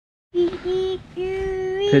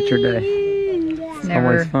Picture day. It's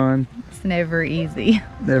always fun. It's never easy.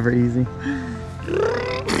 Never easy.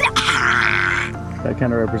 That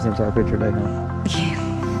kind of represents our picture day, huh?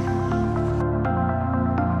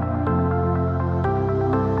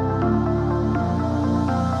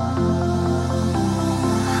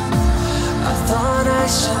 I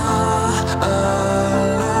saw a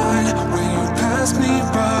light when you passed me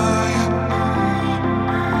by.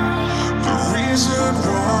 The reason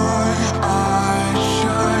why I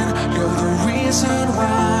shine, you're the reason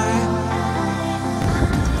why.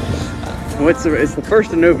 Well, it's the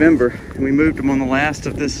 1st of November, and we moved them on the last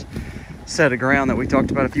of this set of ground that we talked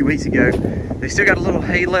about a few weeks ago. They still got a little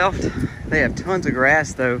hay left. They have tons of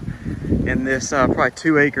grass though in this probably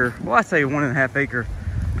 2 acre, well, I say 1.5 acre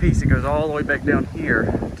piece. It goes all the way back down here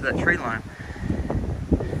to that tree line.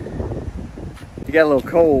 It got a little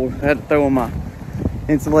cold. I had to throw on my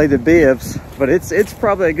insulated bibs, but it's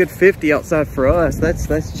probably a good 50 outside for us.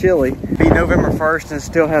 That's chilly. Be November 1st and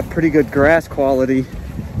still have pretty good grass quality,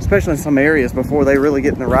 especially in some areas before they really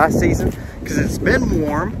get in the rye season, because it's been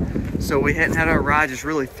warm, so we hadn't had our rye just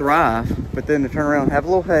really thrive. But then to turn around and have a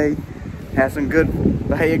little hay, have some good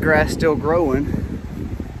hay grass still growing,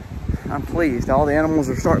 I'm pleased. All the animals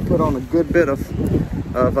are starting to put on a good bit of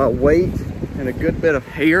weight and a good bit of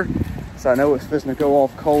hair. So I know it's supposed to go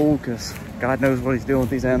off cold, because God knows what he's doing with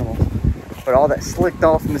these animals. But all that slicked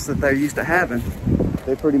offness that they're used to having,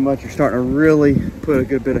 they pretty much are starting to really put a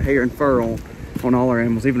good bit of hair and fur on all our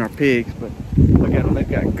animals, even our pigs. But look at them, they've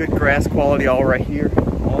got good grass quality all right here,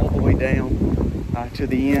 all the way down to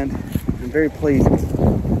the end. I'm very pleased with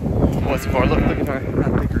what's so far. Look at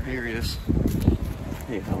how thick her hair is.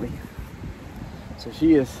 Hey, Holly. So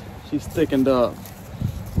she's thickened up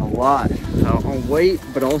a lot on weight,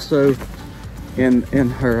 but also in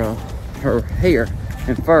her hair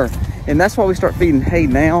and fur. And that's why we start feeding hay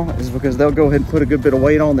now, is because they'll go ahead and put a good bit of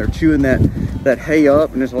weight on. They're chewing that hay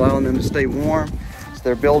up, and it's allowing them to stay warm. So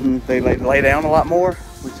they're building, they lay down a lot more,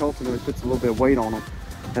 which ultimately puts a little bit of weight on them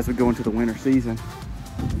as we go into the winter season.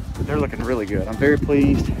 But they're looking really good. I'm very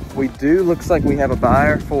pleased. We looks like we have a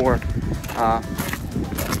buyer for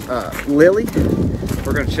Lily.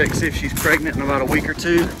 We're gonna check, see if she's pregnant in about a week or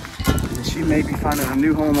two. And she may be finding a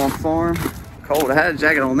new home on farm. Cold, I had a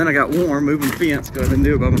jacket on, then I got warm moving the fence because I didn't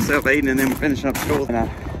do it by myself, Aiden and then finishing up school. And I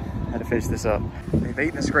had to finish this up. They've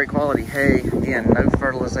eaten this great quality hay. Again, no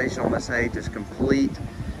fertilization on this hay, just complete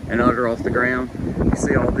and utter off the ground. You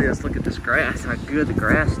see all this, look at this grass, how good the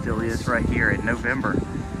grass still is right here in November.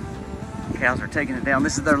 Cows are taking it down.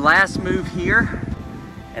 This is their last move here.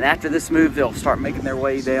 And after this move, they'll start making their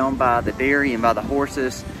way down by the dairy and by the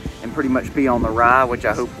horses and pretty much be on the rye, which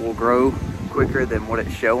I hope will grow quicker than what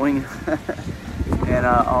it's showing. and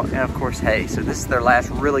of course hay. So this is their last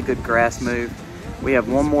really good grass move. We have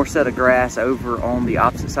one more set of grass over on the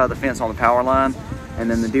opposite side of the fence on the power line, and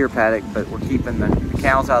then the deer paddock, but we're keeping the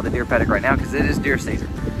cows out of the deer paddock right now because it is deer season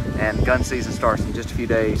and gun season starts in just a few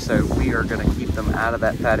days. So we are gonna keep them out of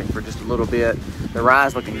that paddock for just a little bit. The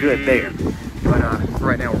rye's looking good there. But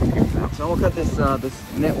right now we're keeping them out. So I'm gonna cut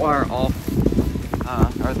this net wire off,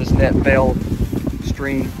 or this net bale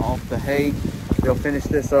string off the hay. They'll finish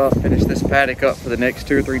this up, finish this paddock up for the next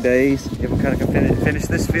 2 or 3 days. If we kind of finish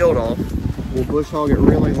this field off, we'll bush hog it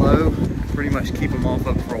really low, pretty much keep them off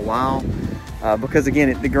up for a while. Because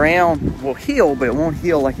again, the ground will heal, but it won't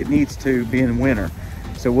heal like it needs to being winter.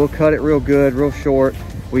 So we'll cut it real good, real short.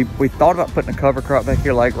 We thought about putting a cover crop back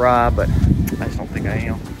here like rye, but I just don't think I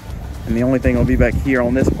am. And the only thing will be back here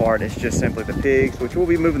on this part is just simply the pigs, which we'll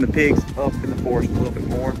be moving the pigs up in the forest a little bit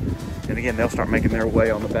more. And again, they'll start making their way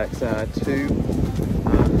on the backside to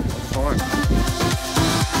the farm.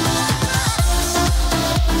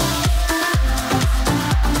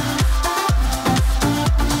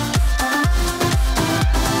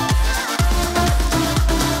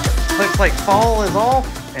 Looks like fall is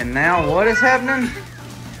off, and now what is happening?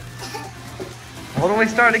 What are we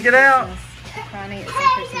starting to get out? Trying to get some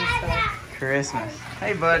Christmas stuff. Christmas.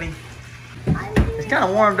 Hey, buddy. It's kind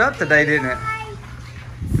of warmed up today, didn't it?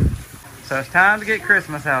 So it's time to get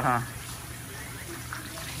Christmas out, huh?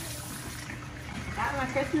 Got my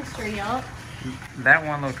Christmas tree up. That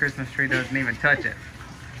one little Christmas tree doesn't even touch it.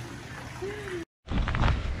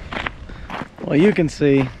 Well, you can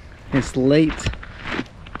see it's late.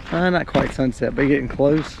 Not quite sunset, but getting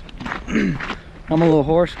close. I'm a little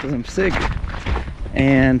hoarse because I'm sick.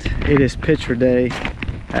 And it is picture day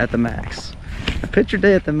at the max. Picture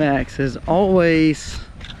day at the max is always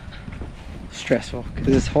stressful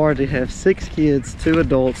because it's hard to have 6 kids, 2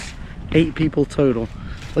 adults, 8 people total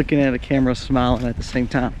looking at a camera smiling at the same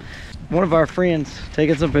time. One of our friends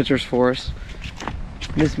taking some pictures for us,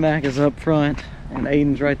 Miss Mac is up front and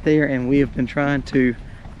Aiden's right there, and we have been trying to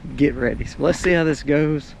get ready. So let's see how this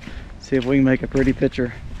goes. See if we can make a pretty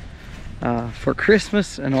picture for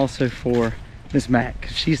Christmas and also for Miss Mac,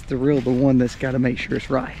 'cause she's the one that's got to make sure it's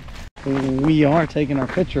right. We are taking our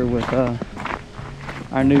picture with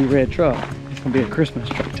our new red truck. It's gonna be a Christmas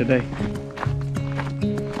truck today.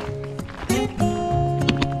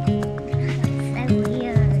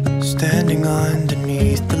 Standing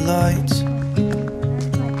underneath the lights,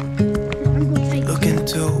 look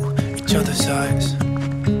into each other's eyes.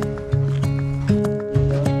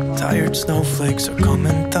 Tired snowflakes are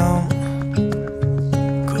coming down,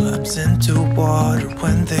 collapse into water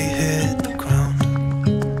when they hit the ground.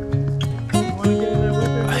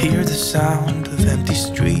 I hear the sound of empty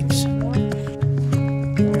streets.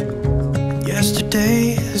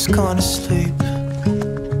 Yesterday has gone to sleep,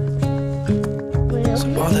 so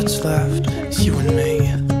all that's left is you and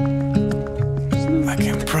me. I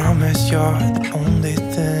can promise you're the only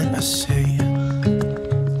thing I see.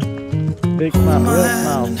 Big smile, real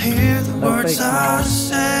smile. And hear the No fake words I smiling.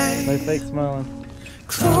 say. No fake smiling.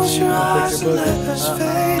 Close your eyes and let us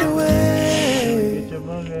fade away. Get your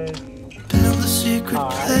boogie. Build a secret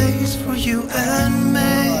place for you and me.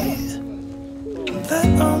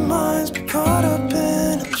 Let our minds be caught up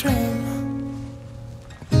in a dream.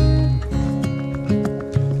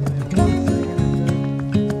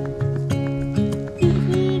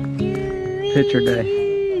 Picture day.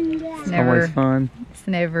 It's always fun. It's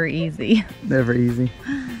never easy. Never easy.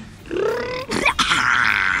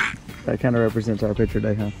 That kind of represents our picture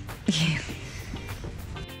day, huh?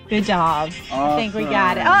 Good job. I think we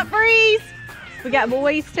got it. Oh, freeze! We got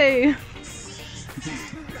boys too.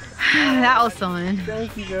 That was fun.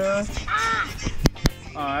 Thank you, girl.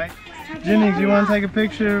 Alright. Jennings, you want to take a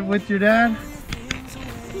picture with your dad?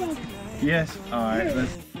 Yes. Alright,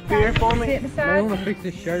 let's... Here for me. I want to fix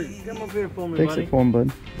this shirt. Come up here for me, Fix buddy. it for him,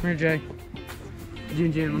 bud. Come here, Jay.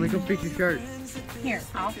 Jen, let me go fix your shirt. Here,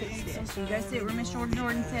 I'll fix this. You go sit where Miss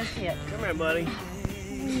Jordan says sit. Come here, buddy.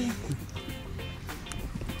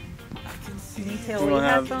 Can you tell We're we gonna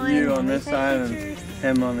have have fun? you on when we this take side and pictures?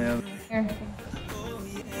 him on the other. Here.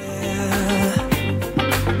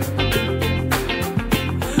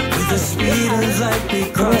 With the speed of light we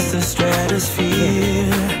cross the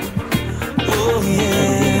stratosphere. Oh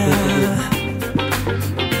yeah.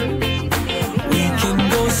 We can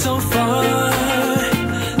go so far,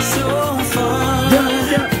 so far. Jump,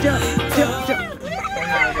 jump, jump, jump. We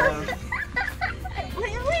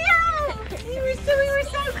were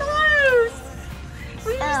so close.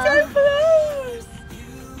 We were so close.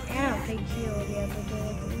 I don't think she'll be able to do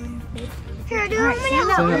it. Here, do it.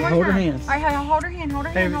 So hold her hands. All right, hold her hand, hold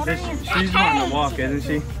her hand, hold her hand. She's wanting to walk, isn't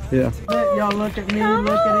she? Yeah. Let y'all look at me,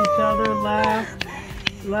 look at each other, laugh,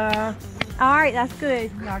 laugh. All right, that's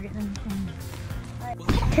good. Y'all getting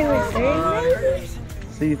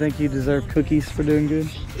So you think you deserve cookies for doing good?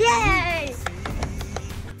 Yes!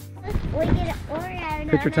 We get an Oreo.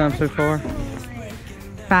 Picture time so far?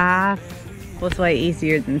 5 was way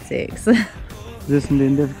easier than 6. This one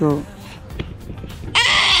being difficult?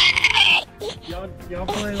 Y'all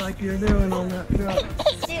play like you're doing on that truck.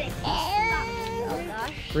 Oh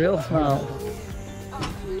gosh. Real smile.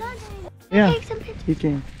 Oh, Yeah, take some pictures. you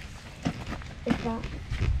can. It's not.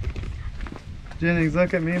 Jennings,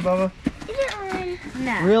 look at me, Bubba. Is it on?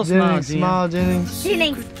 No. Real smile, Jennings, Jen. smile, Jennings.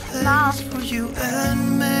 Jennings, smile. For you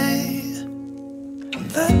and me.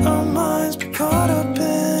 Let our minds be caught up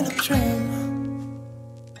in a dream.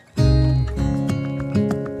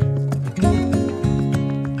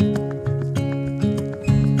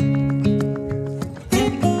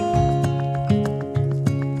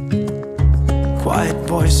 Quiet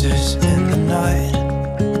voices in the night.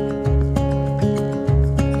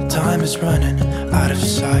 Time is running out of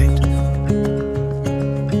sight.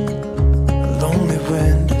 A lonely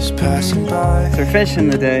wind is passing by. So we're finishing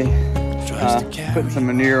the day, putting some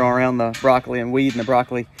manure around the broccoli and weeding the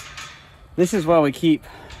broccoli. This is why we keep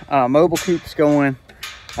mobile coops going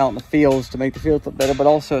out in the fields to make the fields look better, but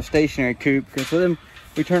also a stationary coop, because with them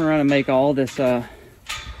we turn around and make all this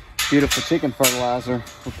beautiful chicken fertilizer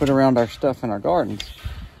we put around our stuff in our gardens.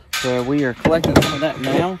 So we are collecting some of that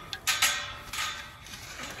now.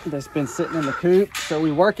 That's been sitting in the coop. So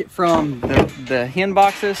we work it from the hen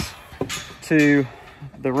boxes to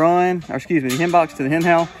the run, or excuse me, the hen box to the hen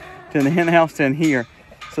house, to the hen house to in here.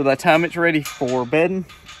 So by the time it's ready for bedding,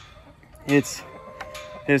 it's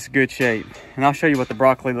good shape. And I'll show you what the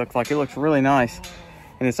broccoli looks like. It looks really nice.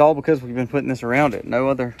 And it's all because we've been putting this around it. No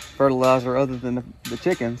other fertilizer other than the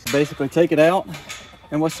chickens. Basically take it out.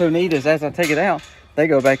 And what's so neat is as I take it out, they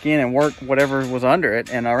go back in and work whatever was under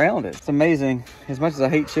it and around it. It's amazing. As much as I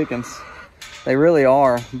hate chickens, they really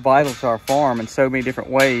are vital to our farm in so many different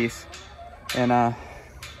ways. And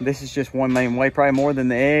this is just one main way, probably more than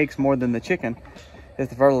the eggs, more than the chicken, is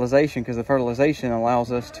the fertilization, because the fertilization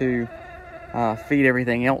allows us to feed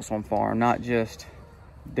everything else on farm, not just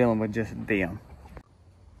dealing with just them.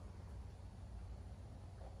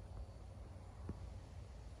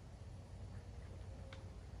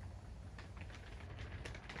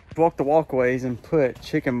 Walk the walkways and put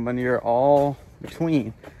chicken manure all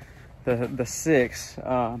between the six,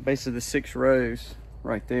 basically the 6 rows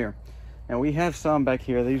right there. And we have some back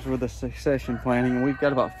here. These were the succession planting, and we've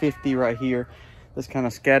got about 50 right here that's kind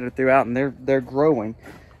of scattered throughout, and they're growing.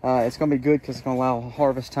 It's going to be good because it's going to allow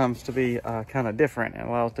harvest times to be kind of different and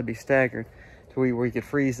allow it to be staggered to where we could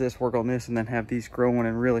freeze this, work on this, and then have these growing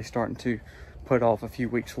and really starting to put off a few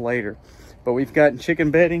weeks later. But we've got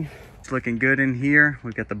chicken bedding. It's looking good in here.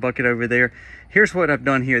 We've got the bucket over there. Here's what I've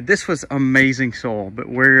done here. This was amazing soil, but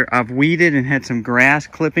where I've weeded and had some grass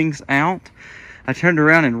clippings out, I turned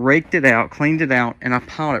around and raked it out, cleaned it out, and I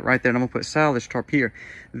piled it right there. And I'm gonna put silage tarp here.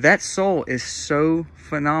 That soil is so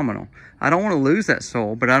phenomenal. I don't want to lose that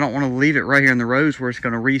soil, but I don't want to leave it right here in the rows where it's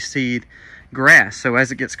going to reseed grass. So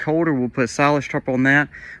as it gets colder, we'll put silage tarp on that.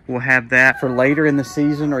 We'll have that for later in the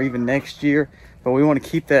season or even next year. But we want to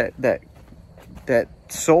keep that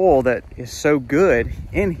soil that is so good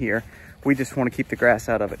in here. We just want to keep the grass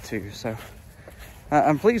out of it too. So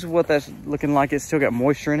I'm pleased with what that's looking like. It's still got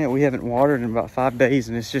moisture in it. We haven't watered in about 5 days,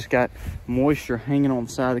 and it's just got moisture hanging on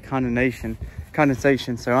the side of the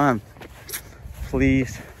condensation. So I'm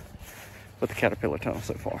pleased with the caterpillar tunnel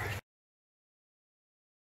so far.